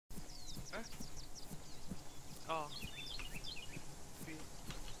Oh.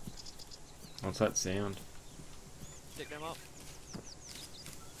 What's that sound? Pick them up.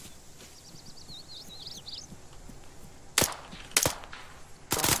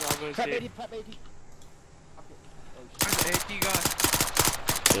 Prep 80, prep 80. I'm an AT guy.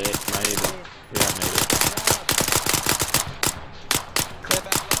 Yeah, maybe. Yeah, maybe. Clear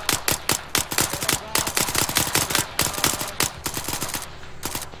back line.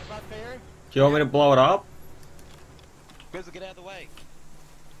 About fair. Do you want me to blow it up? Grizzle, get out of the way.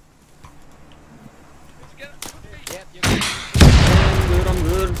 Let's get it. Yep, you're good. I'm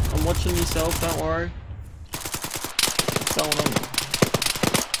good. I'm watching yourself, don't worry. What's going on?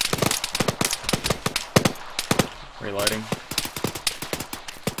 Reloading.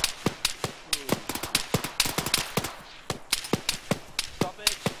 Stop it.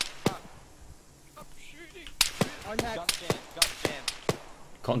 Fuck. I'm shooting. On that. Gun jam.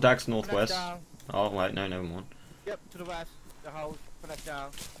 Contacts northwest. Down. Oh wait, no, never mind. Yep, to the west. The house. Finish down.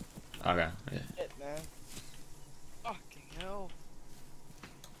 Okay, yeah. Hit, man. Fucking hell.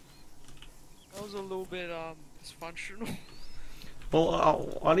 That was a little bit dysfunctional.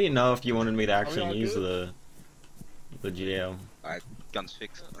 Well, I didn't know if you wanted me to all actually use good? the GL. Alright, gun's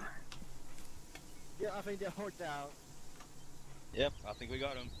fixed. Yeah, I think they're hold down. Yep, I think we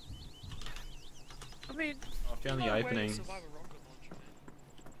got him. I mean, Found the no way to opening. survive a rocket launcher, man.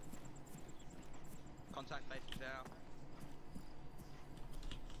 Contact faces out.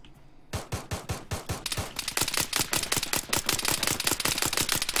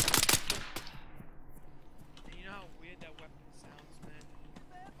 And you know how weird that weapon sounds, man.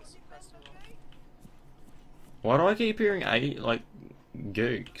 The suppressor off. Why do I keep hearing like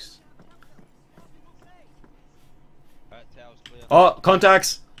gooks? Alright, tower's clear. Oh,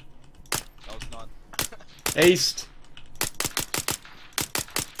 contacts That was not. east.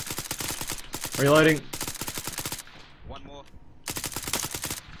 Reloading. One more.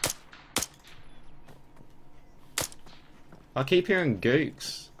 I keep hearing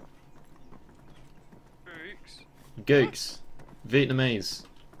gooks. Books. Gooks. Vietnamese.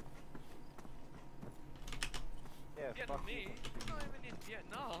 Yeah, fuck Vietnamese? We're not even in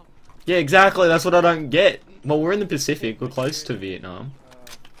Vietnam. Yeah, exactly. That's what I don't get. Well, we're in the Pacific. We're close to Vietnam.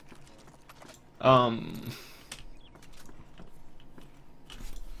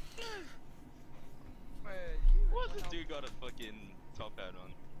 What? This dude got a fucking top hat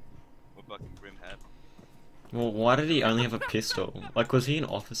on. Or fucking brim hat. Well, why did he only have a pistol? Like, was he an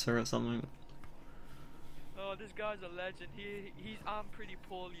officer or something? Oh, this guy's a legend. He's armed pretty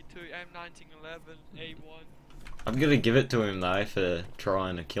poorly too. M1911, A1. I'm gonna give it to him though for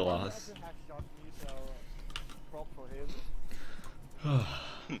trying to kill us.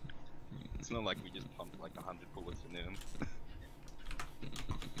 It's not like we just pumped like 100 bullets into him.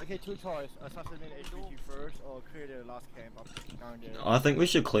 Okay, two choice. Assassinate HPG first or clear the last camp up down there. I think we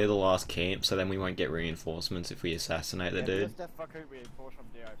should clear the last camp so then we won't get reinforcements if we assassinate the Yeah, dude. because that fucker reinforced from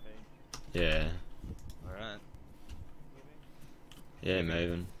there, I think. Yeah. Alright. Yeah,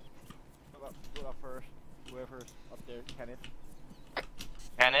 moving. Go up first. Whoever's up there, Kenneth.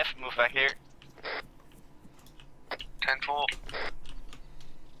 Kenneth, move back here. 10-4.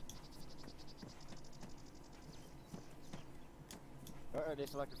 They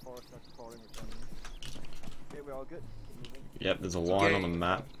selected forest, that's falling with them. Okay, we're all good. Keep moving. Yep, there's a line on the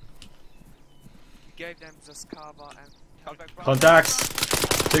map. Gave them Zascava and Contacts!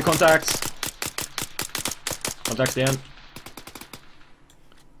 2 contacts! Contacts down.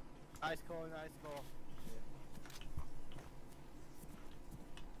 Nice call, nice call.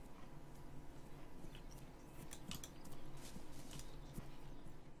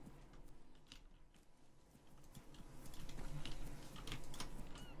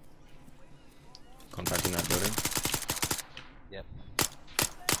 Contact in that building. Yep.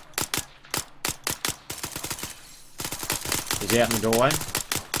 Is he out in the doorway?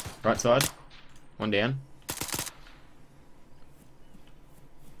 Right side. One down.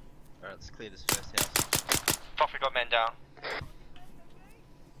 Alright, let's clear this first house. Coffee got men down.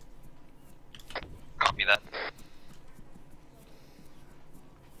 Copy that.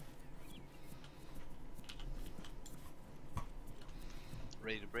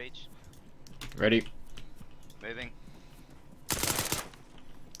 Ready to breach. Ready. Moving.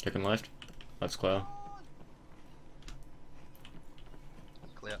 Kicking left. Left's clear.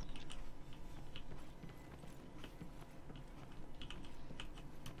 Clear.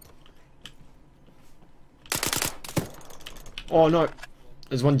 Oh no!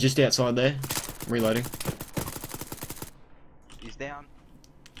 There's one just outside there. Reloading. He's down.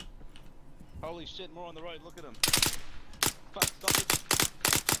 Holy shit, more on the road, look at him. Fuck, stop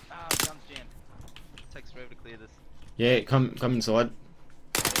it. Ah, gun's jammed. Takes forever to clear this. Yeah, come inside.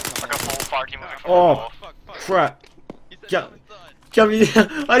 Like a full fire team moving from Oh. the north. Fuck, fuck. Crap. He said Jump. come inside.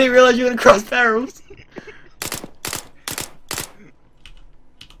 Jump in. I didn't realize you were gonna cross barrels.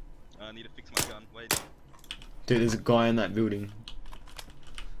 I need to fix my gun. Wait. Dude, there's a guy in that building.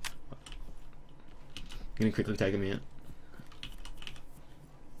 I'm gonna quickly take him out.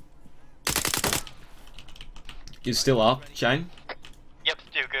 You still up, Shane? Yep,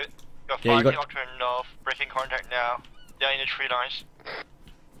 still good. Got Yeah, you fire got- team up to the north, breaking contact now. They're in the tree lines.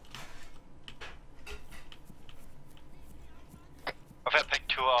 I've had picked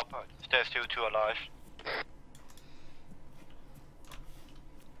 2 up, there's still 2 alive.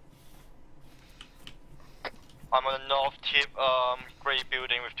 I'm on the north tip, grey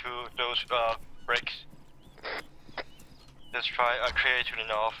building with 2 those bricks. Let's try clear it to the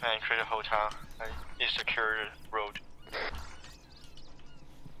north and clear the whole town. It's secure the road.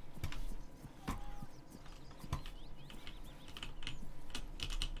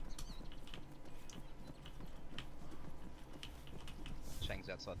 Chang's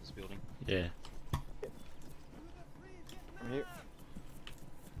outside this building. Yeah. I'm here.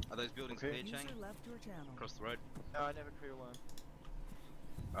 Are those buildings Okay. clear, Chang? Across the road? No, I never clear one.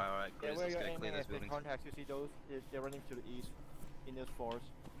 Alright, Yeah, Grizz, where let's you're go aiming clear those at the buildings. contacts, you see those? They're running to the east. In those forests.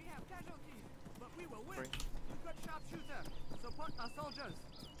 We have casualties, but we will win. Bring. We've got sharpshooter. Support our soldiers.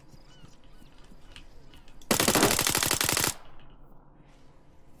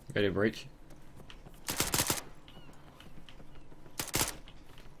 Ready to breach?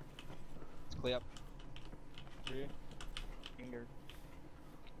 It's clear. Clear. Finger.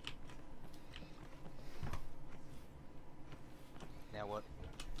 Now what?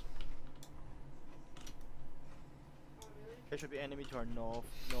 There should be enemy to our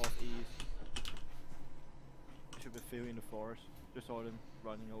northeast. Should be few in the forest. Just saw them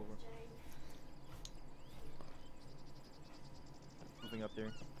running over. Moving up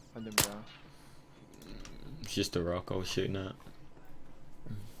there. Hunt them down. It's just a rock I was shooting at.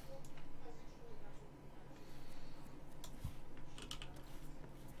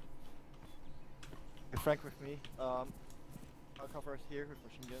 Hey, Frank with me. I'll cover us here with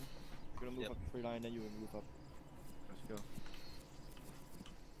machine gun. We're gonna move Yep. up the 3 line, then you will move up. Let's go.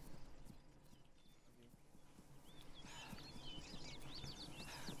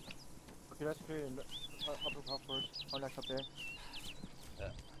 Okay, let's clear in the upper top first. Contacts up there.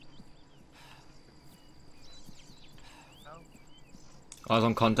 Eyes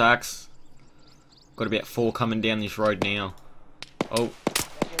on contacts. Got about 4 coming down this road now. Oh, Engage,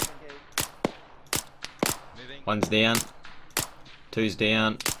 engage. Moving. 1's down. 2's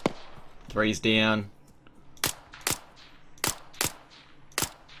down. 3's down.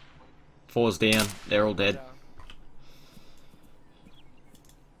 4's down. They're all dead. Down.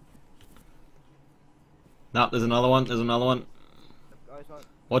 No, there's another one. There's another one. Eyes on.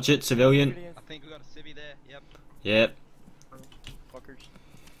 Watch it, civilian. Civilians. I think we got a civvy there. Yep. Yep. Fuckers.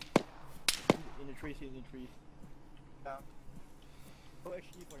 In the trees, in the trees. Down. No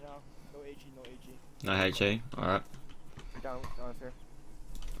HG for now. No AG, no AG. No HE. Alright. Down there.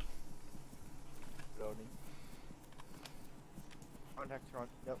 Loading. Contacts front.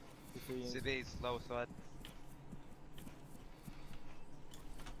 Yep. Civilians. Civvies, lower side.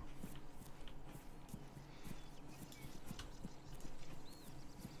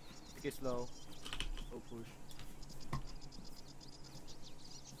 Get slow. Go push.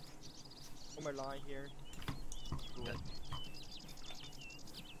 On my line here. Cool. Yep.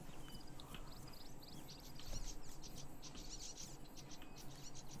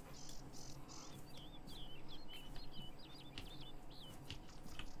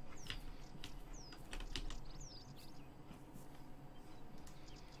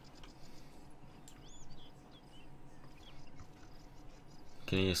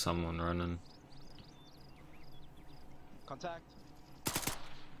 Can hear someone running. Contact.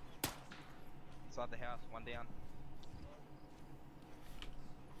 Inside the house, 1 down.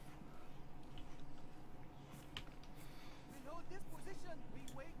 Reload this position. We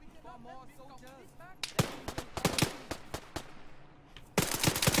wait. We cannot more soldiers.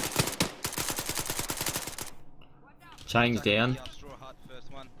 Chang's down. Yeah, straw hut,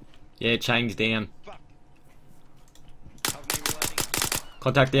 first one. Yeah, Chang's down. Fuck. Cover me reloading.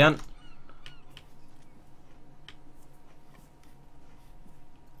 Contact down.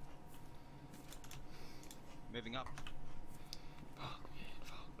 Moving up.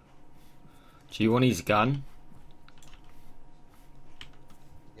 Do you want his gun?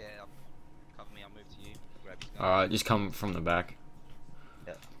 Yeah, cover me, I'll move to you. Grab his gun. Alright, just come from the back.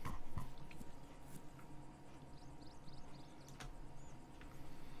 Yeah.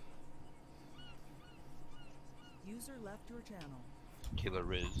 User left your channel. Killer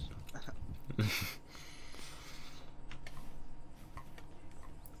Riz.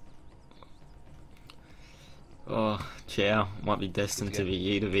 Oh, Chow might be destined to be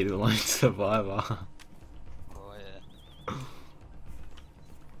you to be the lone survivor. Oh yeah.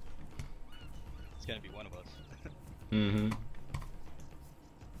 It's gonna be one of us. Mm-hmm.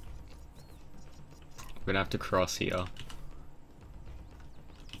 We're gonna have to cross here.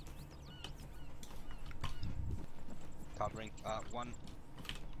 Covering. One.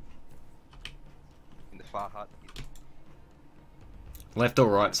 In the far hut. Left or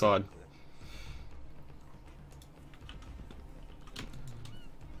right side?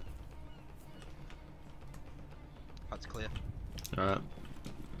 Hut's clear. Alright.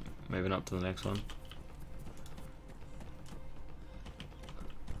 Moving up to the next one.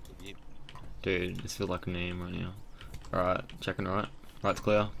 Yep. Dude, this feels like a name right now. Alright, checking right. Right's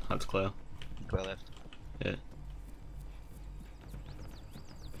clear. Hut's clear. Clear left. Yeah.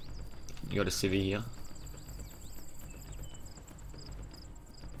 You got a civvy here.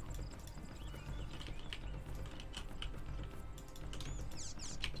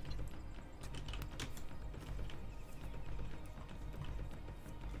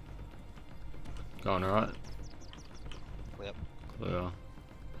 Going alright? Clear. Clear.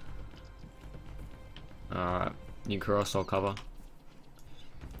 Alright, you cross, I'll cover.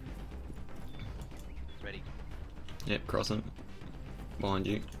 Ready. Yep, crossing. Behind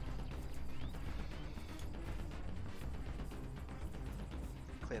you.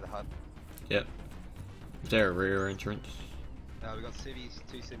 Clear the hut. Yep. Is there a rear entrance? We got civvies,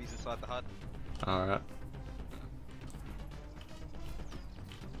 2 civvies inside the hut. Alright.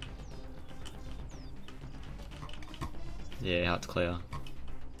 Yeah, hut's clear.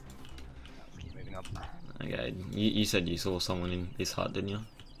 Let's keep moving up. Okay, you said you saw someone in this hut, didn't you?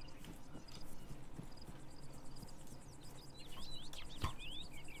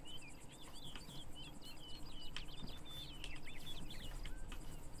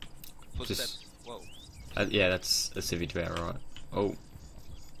 Footsteps. Whoa. Yeah, that's a civvy to our right. Oh.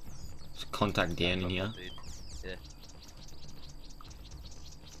 There's contact down in here. Dude. Yeah.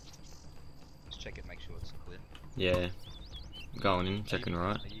 Just check it, make sure it's clear. Yeah. Going in, checking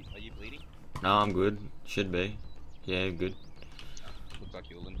right. Are you bleeding? No, I'm good. Should be. Yeah, good. Looks like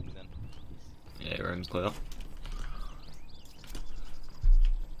you're limping then. Yeah, room's clear.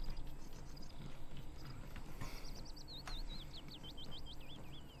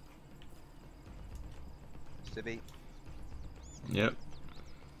 Civvy. Yep.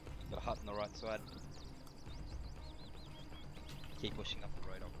 Got a hut on the right side. Keep pushing up the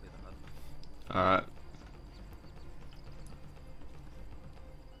road, I'll clear the hut. Alright.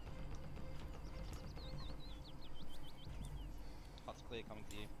 Hut's clear, coming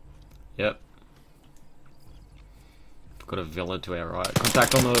to you. Yep. Got a villa to our right.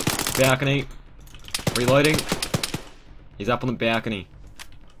 Contact on the balcony. Reloading. He's up on the balcony.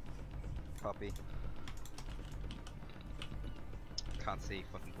 Copy. Can't see,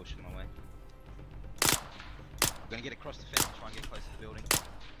 fucking pushing my way. I'm gonna get across the fence and try and get close to the building.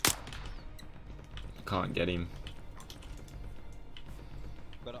 Can't get him.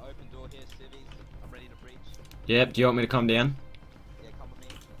 Got an open door here, civvies. I'm ready to breach. Yep, do you want me to come down? Yeah, come with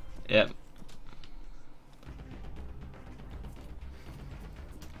me. Yep.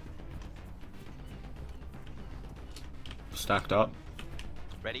 Stacked up.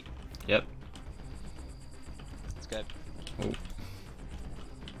 Ready? Yep. Let's go. Oh.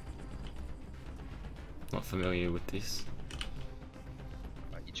 Not familiar with this.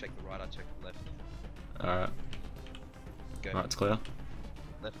 Right, you check the right, I check the left. Alright. Go. Right, it's clear.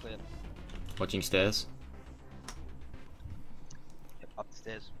 Left clear. Watching stairs. Yep, up the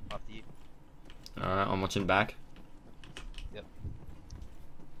stairs, after you. Alright, I'm watching back. Yep.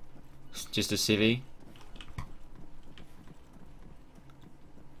 Just a civvy.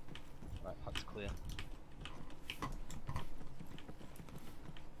 Right, hut's clear.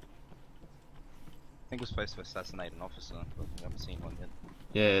 I think we're supposed to assassinate an officer, but we haven't seen one yet.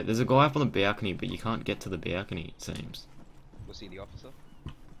 Yeah, there's a guy up on the balcony, but you can't get to the balcony, it seems. Was he the officer?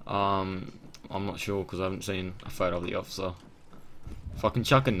 I'm not sure because I haven't seen a photo of the officer. If I can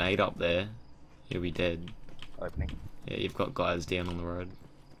chuck a nade up there, he'll be dead. Opening. Yeah, you've got guys down on the road.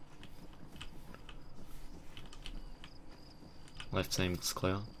 Left seems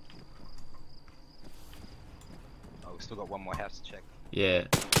clear. Oh, we've still got one more house to check. Yeah.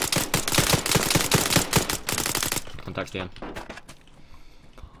 Contacts down.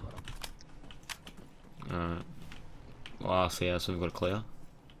 Alright. Last house we've got to clear.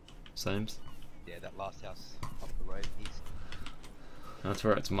 Seems. Yeah, that last house up the road east. That's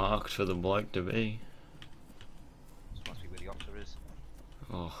where it's marked for the bloke to be.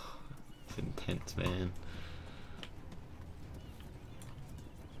 Oh, it's intense, man.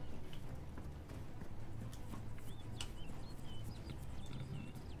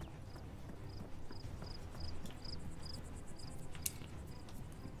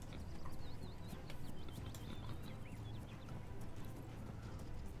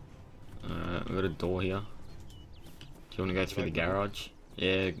 We've got a door here. Do you want to go through the garage?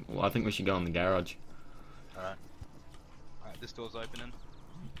 Yeah, well, I think we should go in the garage. Alright. Alright, this door's opening.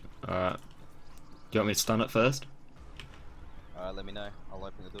 Alright. Do you want me to stun it first? Alright, let me know. I'll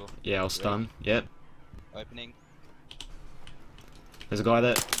open the door. Yeah, I'll stun. Yep. Opening. There's a guy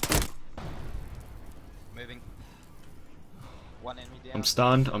there. Moving. One enemy down. I'm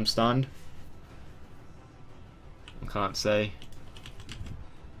stunned. I'm stunned. I can't see.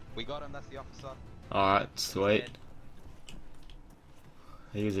 We got him, that's the officer. Alright, sweet. Dead.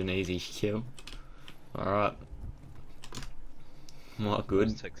 He was an easy kill. Alright. What good.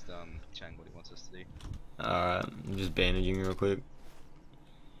 Just text Chang what he wants us to do. Alright, I'm just bandaging real quick.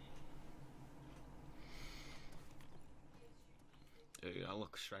 Dude, I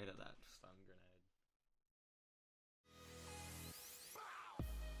look straight at that stun.